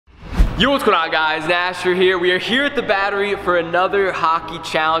Yo, what's going on, guys? Nasher here. We are here at the Battery for another hockey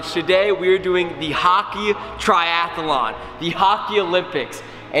challenge. Today we are doing the hockey triathlon, the hockey Olympics.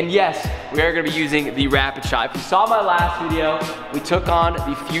 And yes, we are going to be using the RapidShot. If you saw my last video, we took on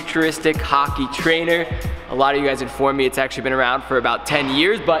the futuristic hockey trainer. A lot of you guys informed me it's actually been around for about 10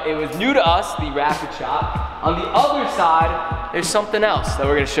 years, but it was new to us, the RapidShot. On the other side, there's something else that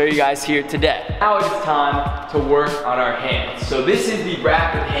we're going to show you guys here today. Now it is time to work on our hands. So this is the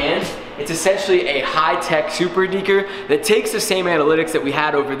Rapid Hand. It's essentially a high-tech super deker that takes the same analytics that we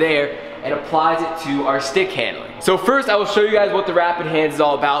had over there and applies it to our stick handling. So first I will show you guys what the Rapid Hands is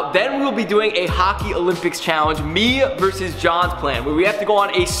all about. Then we'll be doing a Hockey Olympics challenge, me versus John's plan, where we have to go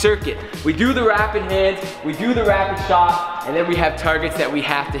on a circuit. We do the Rapid Hands, we do the RapidShot, and then we have targets that we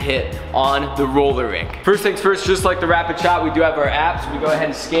have to hit on the roller rink. First things first, just like the RapidShot, we do have our app, so we go ahead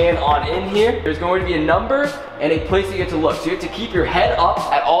and scan on in here. There's going to be a number and a place that you have to look. So you have to keep your head up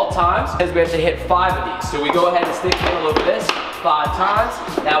at all times, because we have to hit 5 of these. So we go ahead and stick handle over this 5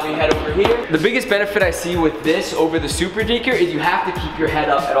 times. Now we head over here. The biggest benefit I see with this over the Super Deker is you have to keep your head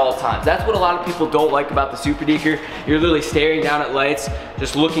up at all times. That's what a lot of people don't like about the Super Deker. You're literally staring down at lights,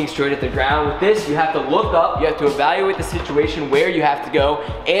 just looking straight at the ground. With this, you have to look up, you have to evaluate the situation, where you have to go,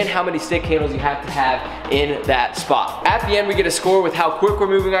 and how many stick handles you have to have in that spot. At the end, we get a score with how quick we're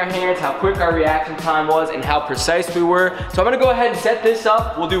moving our hands, how quick our reaction time was, and how precise we were. So I'm gonna go ahead and set this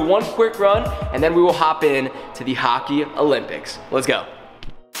up. We'll do one quick run, and then we will hop in to the Hockey Olympics. Let's go.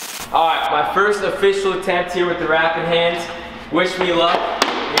 All right, my first official attempt here with the Rapid Hands. Wish me luck.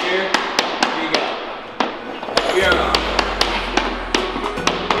 Here we go. We are on.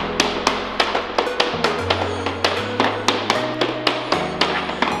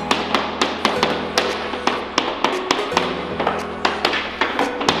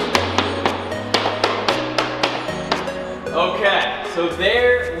 Okay, so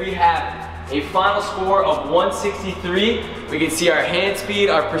there we have it. A final score of 163. We can see our hand speed,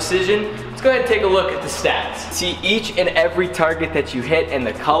 our precision. Let's go ahead and take a look at the stats. See each and every target that you hit and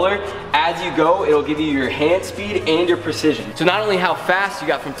the color. As you go, it'll give you your hand speed and your precision. So not only how fast you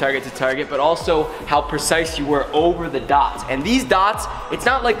got from target to target, but also how precise you were over the dots. And these dots, it's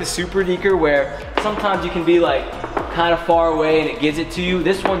not like the Super Deker where sometimes you can be like kind of far away and it gives it to you.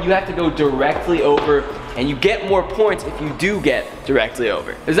 This one, you have to go directly over, and you get more points if you do get directly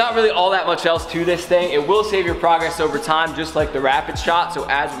over. There's not really all that much else to this thing. It will save your progress over time, just like the RapidShot. So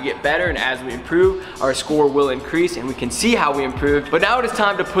as we get better and as we improve, our score will increase and we can see how we improved. But now it is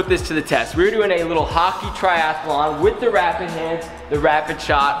time to put this to the test. We're doing a little hockey triathlon with the Rapid Hands, the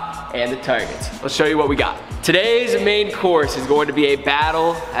RapidShot, and the targets. Let's show you what we got. Today's main course is going to be a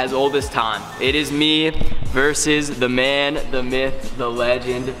battle as old as time. It is me versus the man, the myth, the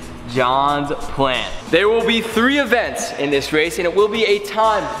legend, John's plan. There will be 3 events in this race, and it will be a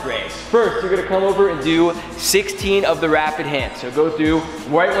timed race. First, you're gonna come over and do 16 of the Rapid Hands. So go through,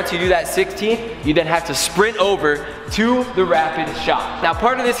 right once you do that 16, you then have to sprint over to the RapidShot. Now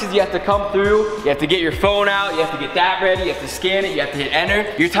part of this is you have to come through, you have to get your phone out, you have to get that ready, you have to scan it, you have to hit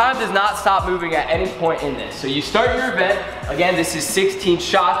enter. Your time does not stop moving at any point in this. So you start your event, again this is 16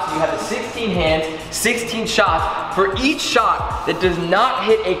 shots, you have the 16 hands, 16 shots. For each shot that does not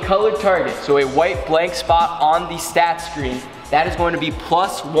hit a colored target, so a white blank spot on the stat screen, that is going to be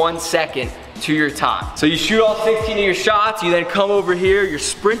plus 1 second to your time. So you shoot all 16 of your shots, you then come over here, you're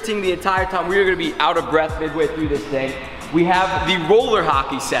sprinting the entire time. We're gonna be out of breath midway through this thing. We have the roller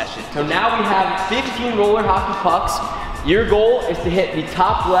hockey session. So now we have 15 roller hockey pucks. Your goal is to hit the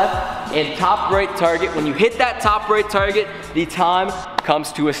top left and top right target. When you hit that top right target, the time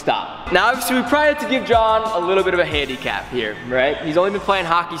comes to a stop. Now obviously we probably have to give John a little bit of a handicap here, right? He's only been playing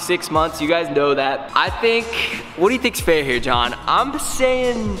hockey 6 months, you guys know that. I think, what do you think's fair here, John? I'm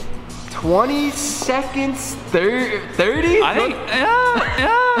saying 20 seconds, 30? I think,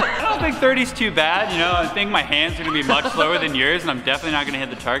 I don't think 30's too bad. You know, I think my hands are gonna be much slower than yours, and I'm definitely not gonna hit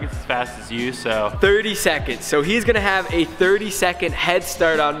the targets as fast as you, so. 30 seconds, so he's gonna have a 30-second head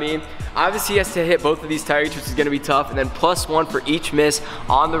start on me. Obviously he has to hit both of these targets, which is gonna be tough, and then plus 1 for each miss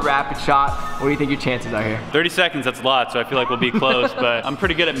on the RapidShot. What do you think your chances are here? 30 seconds, that's a lot, so I feel like we'll be close, but I'm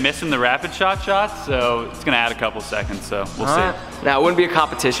pretty good at missing the RapidShot shots, so it's gonna add a couple seconds, so we'll see. Now, it wouldn't be a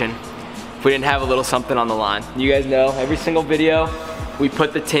competition if we didn't have a little something on the line. You guys know, every single video, we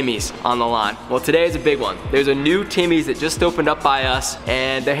put the Timmies on the line. Well, today is a big one. There's a new Timmies that just opened up by us,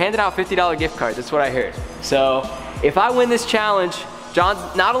 and they're handing out $50 gift cards, that's what I heard. So, if I win this challenge,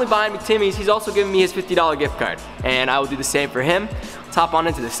 John's not only buying me Timmies, he's also giving me his $50 gift card. And I will do the same for him. Let's hop on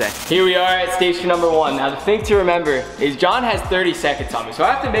into this thing. Here we are at station number 1. Now the thing to remember is John has 30 seconds on me, so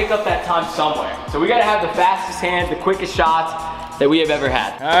I have to make up that time somewhere. So we gotta have the fastest hands, the quickest shots that we have ever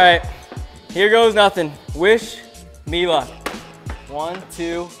had. All right, Here goes nothing. Wish me luck. 1,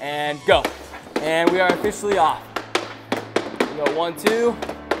 2, and go. And we are officially off. We go 1, 2.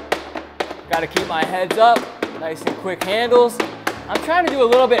 Gotta keep my heads up. Nice and quick handles. I'm trying to do a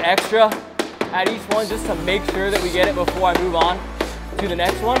little bit extra at each one just to make sure that we get it before I move on to the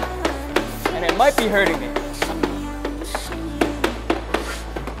next one. And it might be hurting me.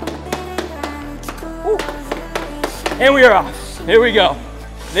 Woo. And we are off. Here we go.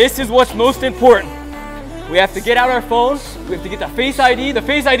 This is what's most important. We have to get out our phone. We have to get the Face ID. The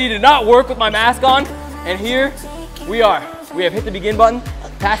Face ID did not work with my mask on. And here we are. We have hit the begin button.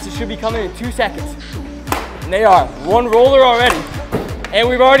 Passes should be coming in 2 seconds. And they are. One roller already. And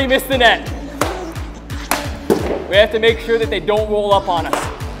we've already missed the net. We have to make sure that they don't roll up on us.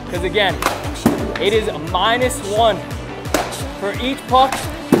 Because again, it is -1 for each puck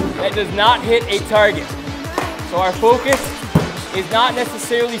that does not hit a target. So our focus is not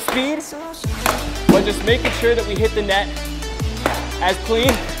necessarily speed, but just making sure that we hit the net as clean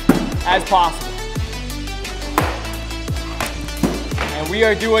as possible. And we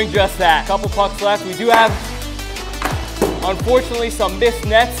are doing just that. Couple pucks left. We do have, unfortunately, some missed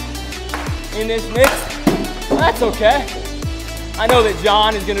nets in this mix. That's okay. I know that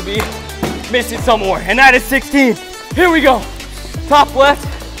John is gonna be missing some more, and that is 16. Here we go. Top left,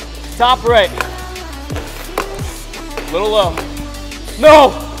 top right. Little low.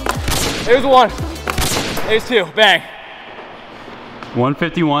 No! There's one. There's two. Bang.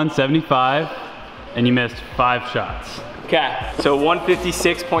 151.75, and you missed 5 shots. Okay, so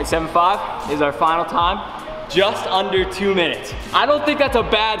 156.75 is our final time. Just under 2 minutes. I don't think that's a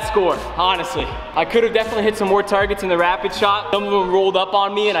bad score, honestly. I could have definitely hit some more targets in the rapid shot. Some of them rolled up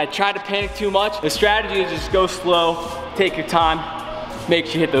on me and I tried to panic too much. The strategy is just go slow, take your time, make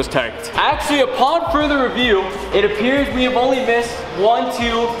sure you hit those targets. Actually, upon further review, it appears we have only missed 1,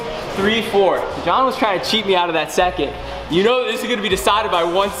 2, 3, 4. John was trying to cheat me out of that second. You know this is gonna be decided by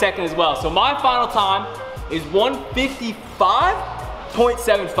 1 second as well. So my final time is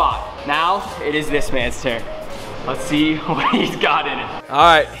 155.75. Now it is this man's turn. Let's see what he's got in it. All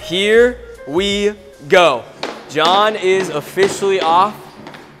right, here we go. John is officially off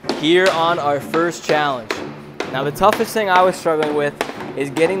here on our first challenge. Now the toughest thing I was struggling with is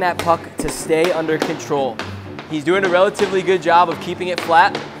getting that puck to stay under control. He's doing a relatively good job of keeping it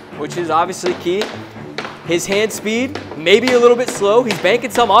flat, which is obviously key. His hand speed, maybe a little bit slow. He's banking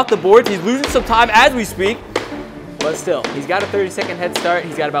some off the boards. He's losing some time as we speak, but still, he's got a 30-second head start.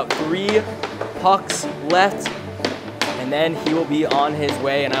 He's got about 3 pucks left, and then he will be on his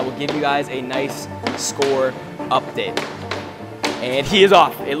way, and I will give you guys a nice score update. And he is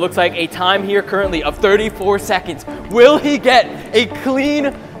off. It looks like a time here currently of 34 seconds. Will he get a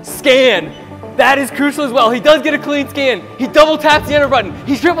clean scan? That is crucial as well. He does get a clean scan. He double taps the enter button.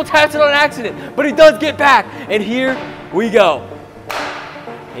 He triple taps it on accident, but he does get back. And here we go.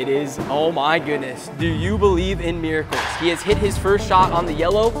 It is, oh my goodness. Do you believe in miracles? He has hit his first shot on the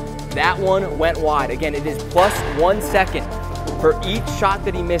yellow. That one went wide. Again, it is plus 1 second for each shot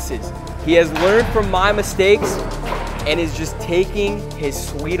that he misses. He has learned from my mistakes and is just taking his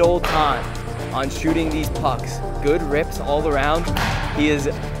sweet old time on shooting these pucks. Good rips all around. He is,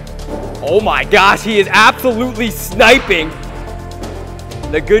 oh my gosh, he is absolutely sniping.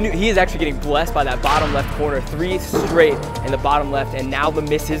 The good news, he is actually getting blessed by that bottom left corner. 3 straight in the bottom left, and now the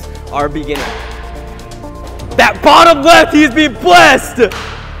misses are beginning. That bottom left, he is being blessed.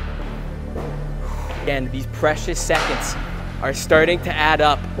 Again, these precious seconds are starting to add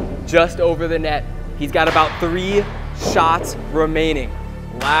up just over the net. He's got about 3 shots remaining.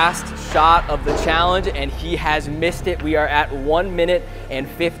 Last shot of the challenge, and he has missed it. We are at 1 minute and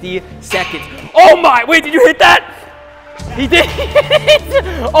 50 seconds. Oh my, wait, did you hit that? He did hit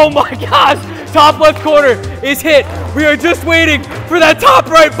it. Oh my gosh, top left corner is hit. We are just waiting for that top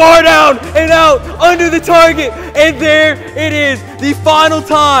right bar down and out under the target. And there it is. The final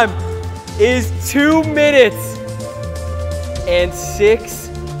time is 2 minutes and 6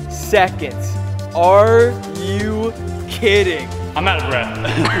 seconds. Are you kidding? I'm out of breath.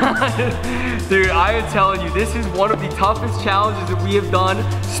 Dude, I am telling you, this is one of the toughest challenges that we have done.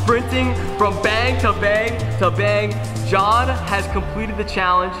 Sprinting from bang to bang to bang. John has completed the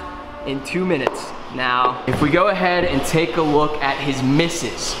challenge in 2 minutes. Now, if we go ahead and take a look at his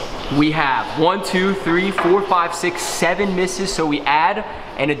misses, we have 1, 2, 3, 4, 5, 6, 7 misses. So we add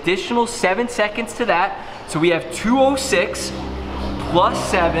an additional 7 seconds to that. So we have 206 plus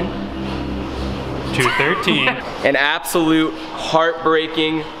 7. 213. An absolute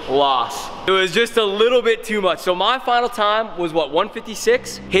heartbreaking loss. It was just a little bit too much. So my final time was what,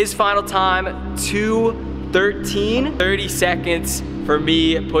 156? His final time, 2 13. 30 seconds for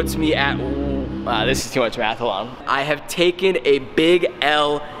me puts me at, wow, this is too much math, hold on. I have taken a big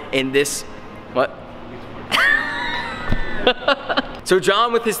L in this, what? So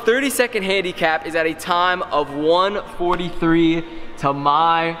John, with his 30-second handicap, is at a time of 1:43 to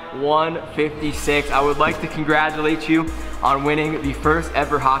my 1:56. I would like to congratulate you on winning the first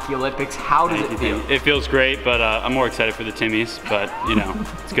ever Hockey Olympics. How does it feel? It feels great, but I'm more excited for the Timmies, but you know,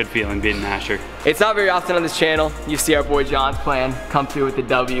 it's a good feeling beating Nasher. It's not very often on this channel you see our boy John's plan come through with the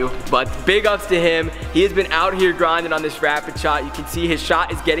W, but big ups to him. He has been out here grinding on this rapid shot. You can see his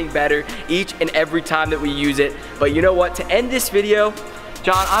shot is getting better each and every time that we use it. But you know what, to end this video,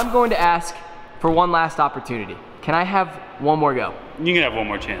 John, I'm going to ask for one last opportunity. Can I have one more go? You can have one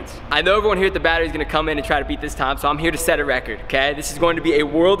more chance. I know everyone here at the battery is gonna come in and try to beat this time, so I'm here to set a record, okay? This is going to be a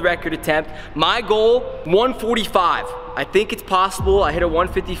world record attempt. My goal, 1:45. I think it's possible. I hit a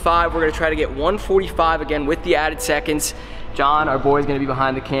 1:55. We're gonna try to get 1:45 again with the added seconds. John, our boy, is gonna be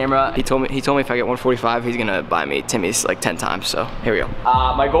behind the camera. He told me if I get 1:45, he's gonna buy me Timmy's like 10 times, so here we go.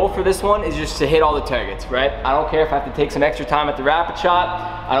 My goal for this one is just to hit all the targets, right? I don't care if I have to take some extra time at the rapid shot.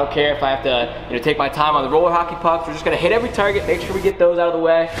 I don't care if I have to, take my time on the roller hockey pucks. We're just gonna hit every target, make sure we get those out of the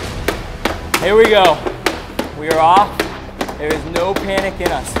way. Here we go. We are off. There is no panic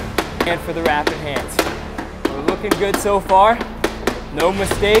in us. And for the rapid hands. We're looking good so far. No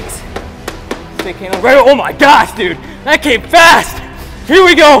mistakes. Sticking on, oh my gosh, dude. That came fast. Here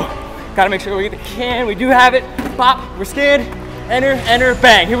we go. Gotta make sure we get the can. We do have it. Pop, we're scanned. Enter, enter,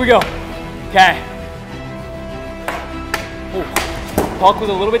 bang. Here we go. Okay. Puck was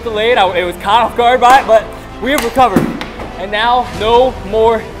a little bit delayed. It was caught off guard by it, but we have recovered. And now, no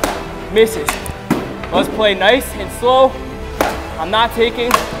more misses. Let's play nice and slow. I'm not taking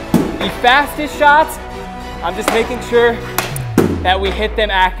the fastest shots. I'm just making sure that we hit them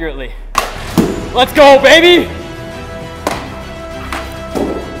accurately. Let's go, baby!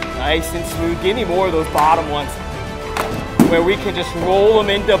 Nice and smooth. Give me more of those bottom ones where we can just roll them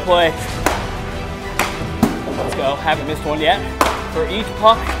into play. Let's go. Haven't missed one yet. For each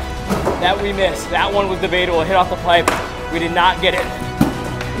puck that we missed, that one was debatable. It hit off the pipe. We did not get it.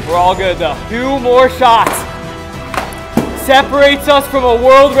 We're all good though. 2 more shots. Separates us from a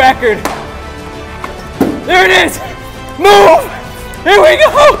world record. There it is. Move. Here we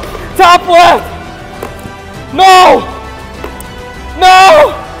go. Top left. No.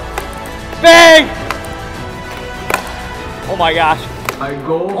 No. Bang. Oh my gosh. My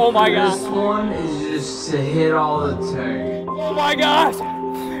goal for this one is just to hit all the targets. Oh my gosh.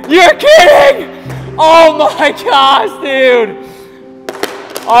 You're kidding. Oh my gosh, dude.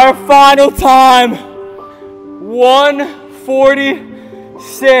 Our final time,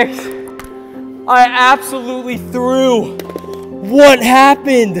 1:46. I absolutely threw. What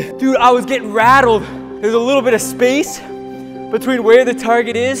happened? Dude, I was getting rattled. There's a little bit of space between where the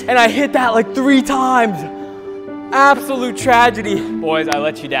target is, and I hit that like 3 times. Absolute tragedy. Boys, I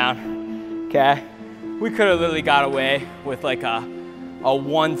let you down, okay? We could have literally got away with like a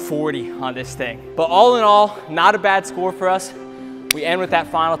 140 on this thing. But all in all, not a bad score for us. We end with that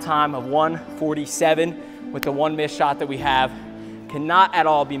final time of 1:47 with the 1 missed shot that we have. Cannot at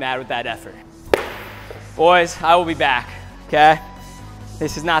all be mad with that effort. Boys, I will be back, okay?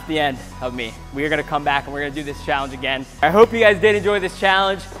 This is not the end of me. We are gonna come back and we're gonna do this challenge again. I hope you guys did enjoy this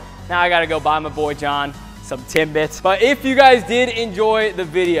challenge. Now I gotta go buy my boy John some Timbits. But if you guys did enjoy the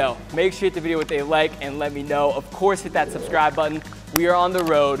video, make sure you hit the video with a like and let me know. Of course, hit that subscribe button. We are on the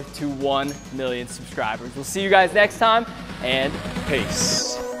road to 1 million subscribers. We'll see you guys next time, and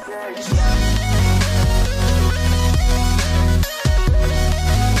peace.